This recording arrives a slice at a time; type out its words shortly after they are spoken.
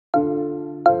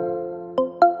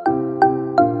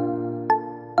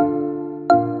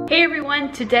Hey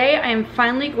everyone, today I am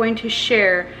finally going to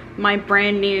share my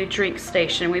brand new drink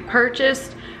station. We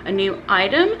purchased a new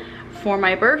item for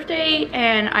my birthday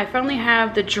and I finally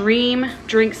have the dream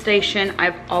drink station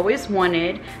I've always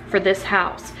wanted for this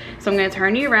house. So I'm going to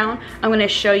turn you around, I'm going to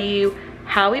show you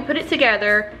how we put it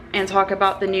together and talk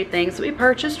about the new things that we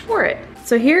purchased for it.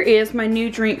 So here is my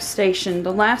new drink station.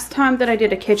 The last time that I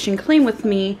did a kitchen clean with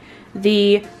me,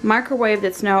 the microwave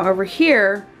that's now over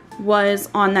here was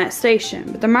on that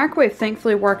station, but the microwave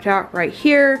thankfully worked out right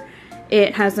here.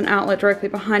 It has an outlet directly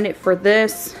behind it for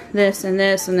this, and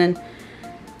then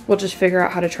we'll just figure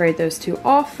out how to trade those two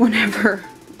off whenever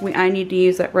I need to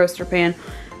use that roaster pan.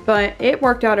 But it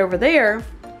worked out over there,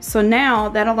 so now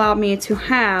that allowed me to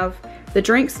have the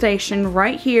drink station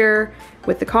right here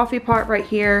with the coffee pot right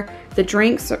here. The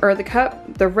drinks or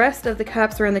the rest of the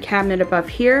cups are in the cabinet above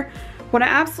here. What I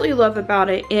absolutely love about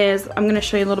it is, I'm going to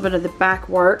show you a little bit of the back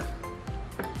work.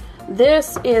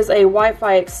 This is a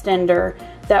Wi-Fi extender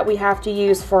that we have to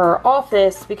use for our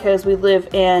office because we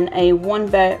live in a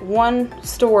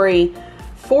one-story,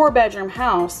 4-bedroom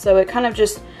house. So it kind of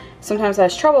just sometimes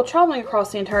has trouble traveling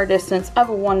across the entire distance of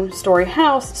a 1-story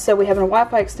house. So we have a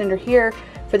Wi-Fi extender here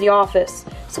for the office.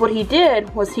 So what he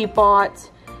did was he bought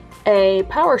a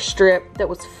power strip that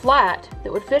was flat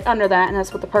that would fit under that, and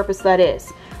that's what the purpose of that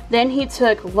is. Then he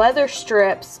took leather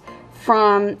strips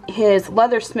from his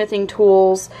leather smithing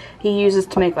tools he uses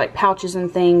to make like pouches and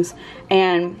things,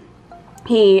 and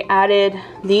he added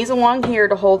these along here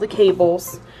to hold the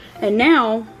cables. And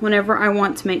now whenever I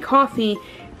want to make coffee,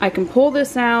 I can pull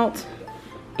this out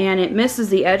and it misses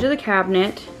the edge of the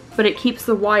cabinet, but it keeps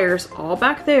the wires all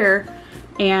back there,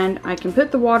 and I can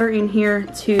put the water in here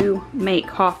to make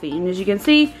coffee. And as you can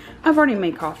see, I've already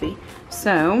made coffee.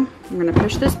 So I'm gonna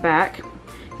push this back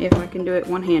if I can do it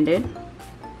one-handed.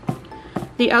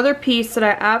 The other piece that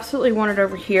I absolutely wanted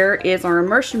over here is our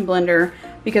immersion blender,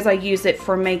 because I use it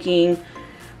for making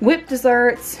whipped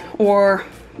desserts or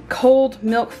cold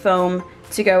milk foam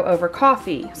to go over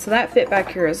coffee. So that fit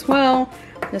back here as well.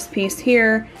 This piece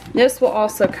here, this will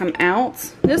also come out.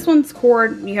 This one's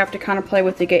cord, you have to kind of play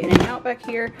with it getting it out back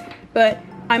here, but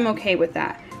I'm okay with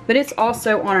that. But it's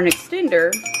also on an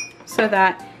extender so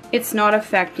that it's not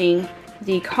affecting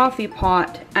the coffee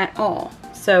pot at all.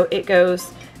 So it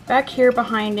goes back here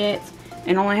behind it,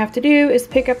 and all I have to do is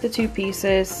pick up the two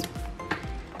pieces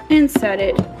and set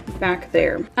it back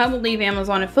there. I will leave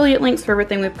Amazon affiliate links for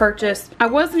everything we purchased. I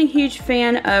wasn't a huge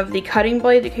fan of the cutting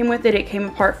blade that came with it. It came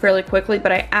apart fairly quickly,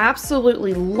 but I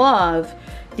absolutely love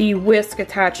the whisk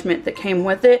attachment that came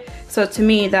with it. So to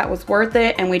me, that was worth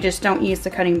it, and we just don't use the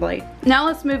cutting blade. Now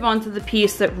let's move on to the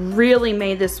piece that really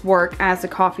made this work as a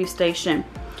coffee station.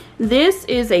 This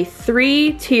is a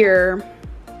 3-tier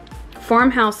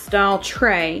farmhouse style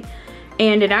tray,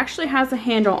 and it actually has a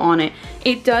handle on it.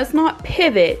 It does not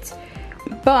pivot,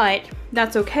 but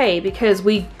that's okay because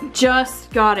we just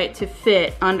got it to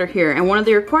fit under here, and one of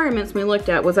the requirements we looked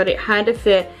at was that it had to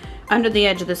fit under the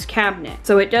edge of this cabinet.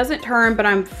 So it doesn't turn, but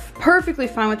I'm perfectly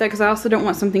fine with that because I also don't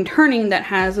want something turning that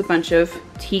has a bunch of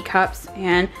teacups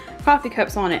and coffee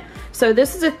cups on it. So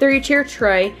this is a 3-tier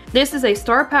tray. This is a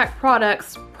StarPack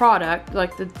product,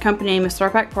 like the company name is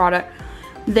StarPack Product.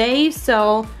 They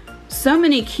sell so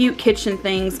many cute kitchen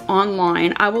things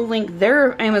online. I will link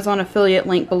their Amazon affiliate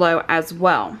link below as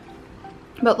well.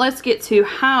 But let's get to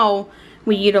how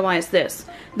we utilize this.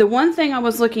 The one thing I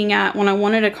was looking at when I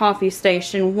wanted a coffee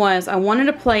station was I wanted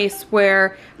a place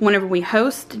where whenever we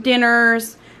host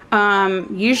dinners,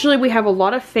 usually we have a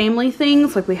lot of family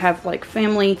things, like we have like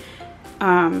family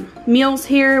meals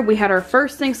here. We had our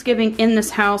first Thanksgiving in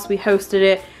this house. We hosted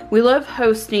it. We love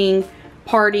hosting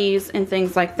parties and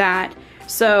things like that.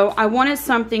 So I wanted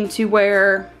something to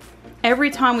where every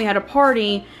time we had a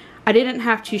party, I didn't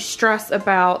have to stress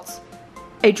about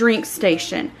a drink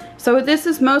station. So this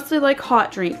is mostly like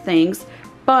hot drink things,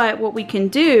 but what we can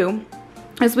do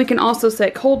is we can also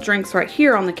set cold drinks right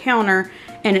here on the counter,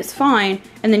 and it's fine.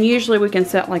 And then usually we can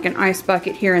set like an ice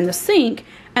bucket here in the sink,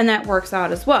 and that works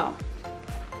out as well.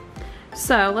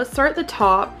 So let's start at the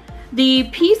top. The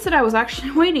piece that I was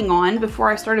actually waiting on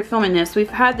before I started filming this, we've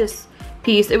had this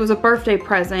piece. It was a birthday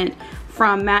present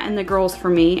from Matt and the girls for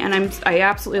me, and I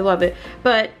absolutely love it.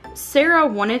 But Sarah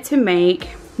wanted to make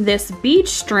this beach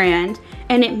strand,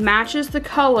 and it matches the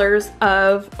colors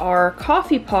of our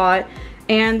coffee pot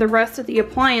and the rest of the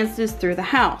appliances through the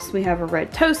house. We have a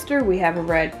red toaster, we have a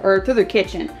red, or through the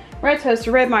kitchen, red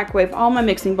toaster, red microwave, all my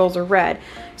mixing bowls are red.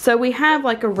 So we have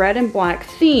like a red and black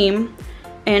theme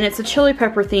and it's a chili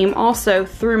pepper theme also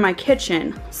through my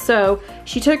kitchen. So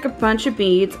she took a bunch of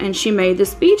beads and she made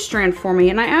this bead strand for me,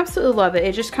 and I absolutely love it.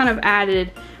 It just kind of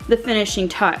added the finishing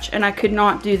touch, and I could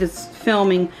not do this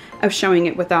filming of showing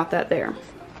it without that there.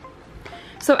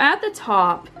 So at the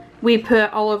top, we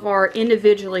put all of our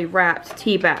individually wrapped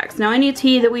tea bags. Now any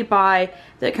tea that we buy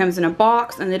that comes in a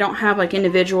box and they don't have like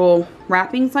individual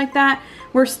wrappings like that,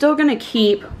 we're still gonna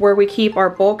keep where we keep our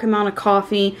bulk amount of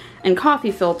coffee and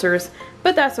coffee filters,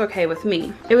 but that's okay with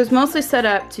me. It was mostly set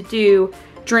up to do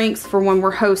drinks for when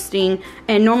we're hosting,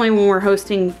 and normally when we're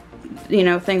hosting, you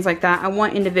know, things like that, I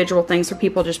want individual things for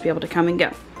people to just be able to come and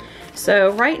go.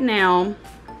 So right now,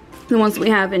 the ones we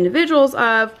have individuals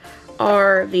of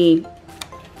are the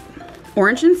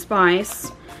orange and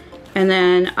spice, and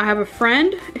then I have a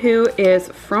friend who is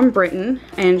from Britain,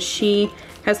 and she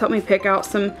has helped me pick out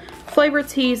some flavor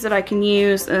teas that I can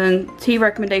use and tea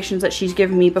recommendations that she's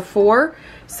given me before.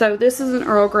 So this is an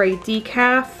Earl Grey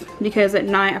decaf, because at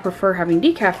night I prefer having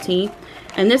decaf tea,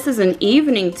 and this is an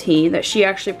evening tea that she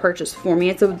actually purchased for me.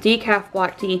 It's a decaf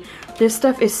black tea. This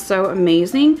stuff is so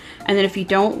amazing, and then if you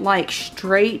don't like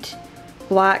straight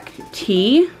black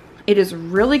tea, it is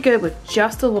really good with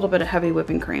just a little bit of heavy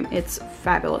whipping cream. It's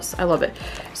fabulous. I love it.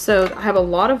 So I have a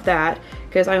lot of that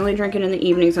because I only drink it in the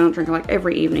evenings. I don't drink it like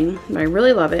every evening, but I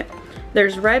really love it.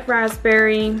 There's red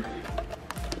raspberry.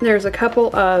 There's a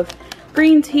couple of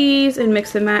green teas and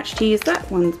mix and match teas. That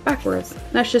one's backwards.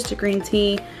 That's just a green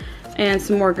tea, and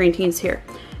some more green teas here.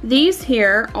 These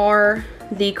here are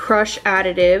the crush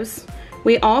additives.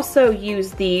 We also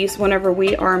use these whenever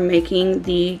we are making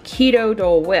the keto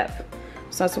Dole Whip.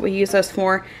 So that's what we use those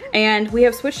for. And we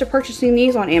have switched to purchasing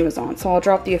these on Amazon, so I'll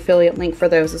drop the affiliate link for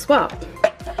those as well.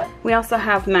 We also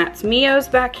have Matt's Mio's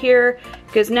back here,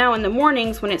 because now in the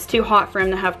mornings when it's too hot for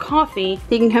him to have coffee,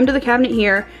 he can come to the cabinet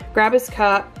here, grab his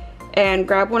cup, and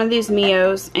grab one of these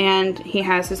Mio's, and he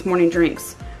has his morning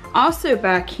drinks. Also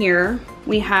back here,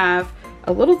 we have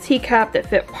a little teacup that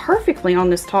fit perfectly on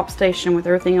this top station with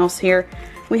everything else here.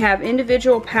 We have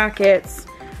individual packets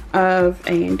of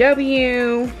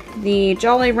A&W, the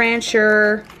Jolly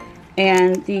Rancher,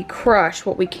 and the Crush,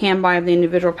 what we can buy of the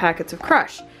individual packets of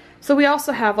Crush. So we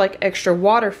also have like extra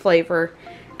water flavor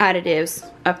additives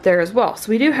up there as well. So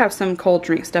we do have some cold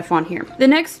drink stuff on here. The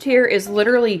next tier is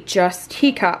literally just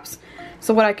teacups.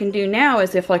 So what I can do now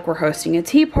is if like we're hosting a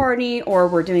tea party, or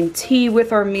we're doing tea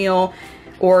with our meal,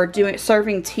 or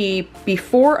serving tea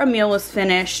before a meal is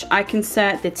finished, I can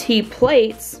set the tea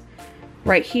plates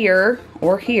right here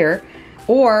or here,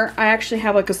 or I actually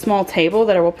have like a small table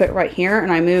that I will put right here,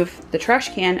 and I move the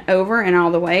trash can over and out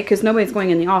of the way because nobody's going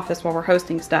in the office while we're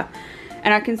hosting stuff,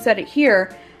 and I can set it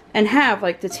here and have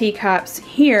like the teacups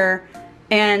here,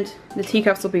 and the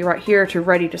teacups will be right here to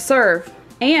ready to serve.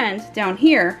 And down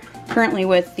here currently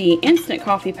with the instant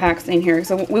coffee packs in here,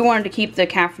 so we wanted to keep the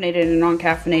caffeinated and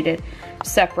non-caffeinated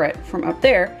separate from up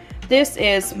there. This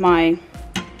is my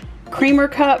creamer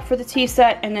cup for the tea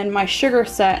set, and then my sugar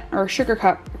set or sugar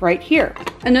cup right here.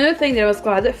 Another thing that I was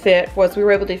glad that fit was we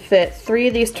were able to fit 3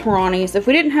 of these Toranis. If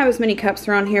we didn't have as many cups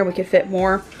around here, we could fit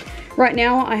more. Right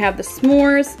now I have the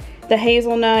s'mores, the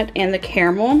hazelnut, and the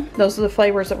caramel. Those are the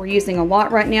flavors that we're using a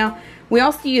lot right now. We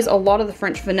also use a lot of the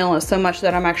French vanilla, so much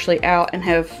that I'm actually out and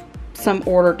have some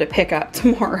ordered to pick up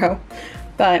tomorrow.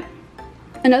 But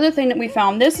another thing that we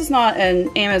found, this is not an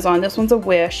Amazon, this one's a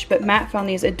Wish, but Matt found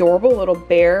these adorable little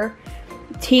bear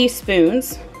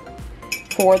teaspoons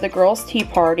for the girls' tea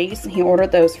parties. He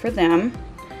ordered those for them.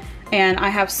 And I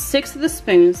have 6 of the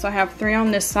spoons, so I have 3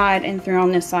 on this side and 3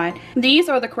 on this side. These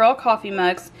are the Corelle coffee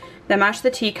mugs that match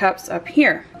the teacups up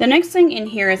here. The next thing in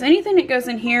here is anything that goes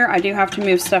in here. I do have to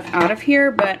move stuff out of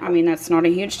here, but I mean, that's not a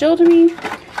huge deal to me.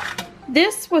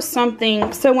 This was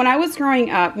something, so when I was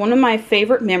growing up, one of my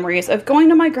favorite memories of going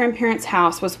to my grandparents'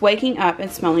 house was waking up and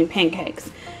smelling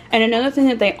pancakes. And another thing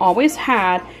that they always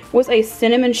had was a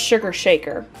cinnamon sugar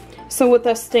shaker. So with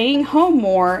us staying home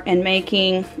more and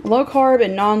making low carb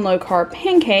and non-low carb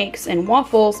pancakes and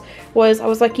waffles, I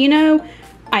was like, you know,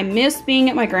 I miss being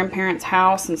at my grandparents'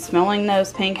 house and smelling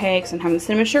those pancakes and having the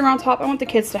cinnamon sugar on top. I want the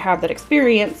kids to have that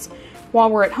experience while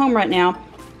we're at home right now.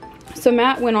 So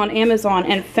Matt went on Amazon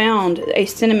and found a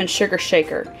cinnamon sugar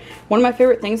shaker. One of my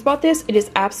favorite things about this, it is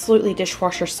absolutely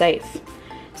dishwasher safe.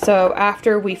 So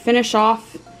after we finish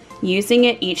off using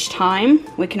it each time,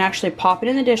 we can actually pop it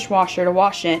in the dishwasher to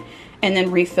wash it and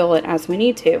then refill it as we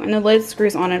need to. And the lid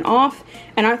screws on and off,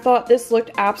 and I thought this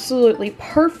looked absolutely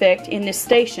perfect in this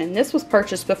station. This was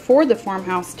purchased before the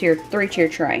farmhouse 3-tier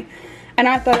tray, and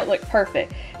I thought it looked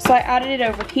perfect. So I added it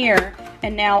over here,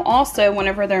 and now also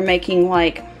whenever they're making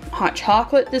like hot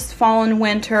chocolate this fall and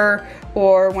winter,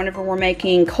 or whenever we're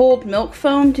making cold milk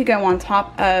foam to go on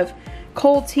top of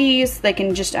cold teas, they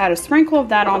can just add a sprinkle of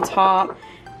that on top.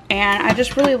 And I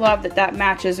just really love that that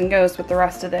matches and goes with the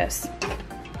rest of this.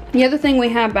 The other thing we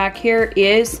have back here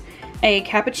is a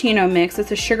cappuccino mix.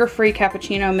 It's a sugar-free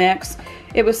cappuccino mix.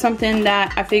 It was something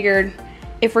that I figured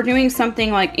if we're doing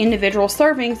something like individual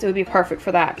servings, it would be perfect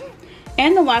for that.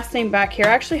 And the last thing back here,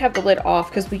 I actually have the lid off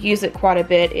because we use it quite a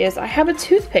bit, is I have a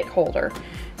toothpick holder.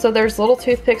 So there's little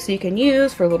toothpicks you can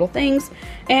use for little things,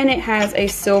 and it has a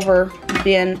silver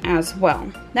bin as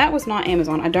well. That was not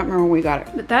Amazon. I don't remember where we got it.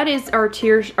 But that is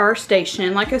our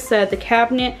station. Like I said, the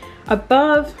cabinet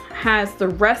above has the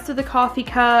rest of the coffee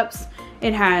cups.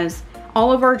 It has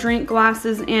all of our drink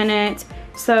glasses in it.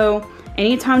 So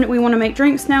anytime that we want to make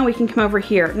drinks now, we can come over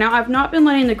here. Now, I've not been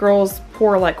letting the girls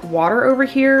pour like water over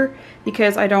here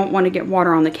because I don't want to get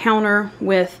water on the counter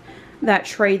with that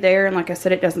tray there, and like I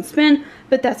said, it doesn't spin,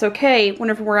 but that's okay.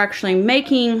 Whenever we're actually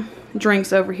making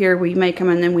drinks over here, we make them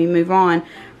and then we move on.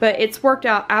 But it's worked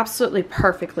out absolutely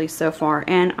perfectly so far,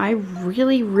 and I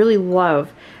really, really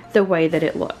love the way that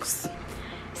it looks.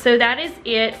 So that is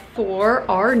it for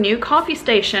our new coffee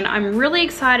station. I'm really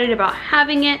excited about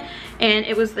having it, and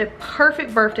it was the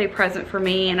perfect birthday present for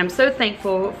me, and I'm so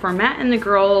thankful for Matt and the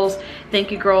girls.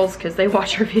 Thank you, girls, because they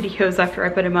watch our videos after I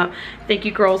put them up. Thank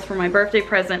you, girls, for my birthday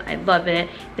present. I love it.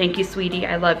 Thank you, sweetie.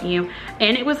 I love you.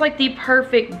 And it was like the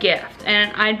perfect gift,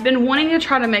 and I'd been wanting to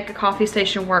try to make a coffee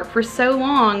station work for so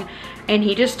long, and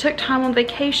he just took time on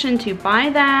vacation to buy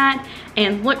that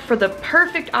and look for the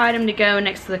perfect item to go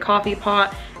next to the coffee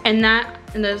pot. And the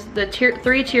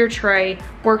 3-tier tray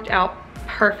worked out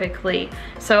perfectly.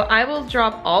 So I will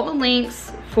drop all the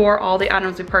links for all the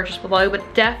items we purchased below,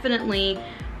 but definitely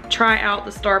try out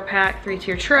the Star Pack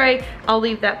 3-tier tray. I'll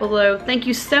leave that below. Thank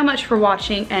you so much for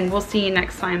watching, and we'll see you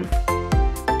next time.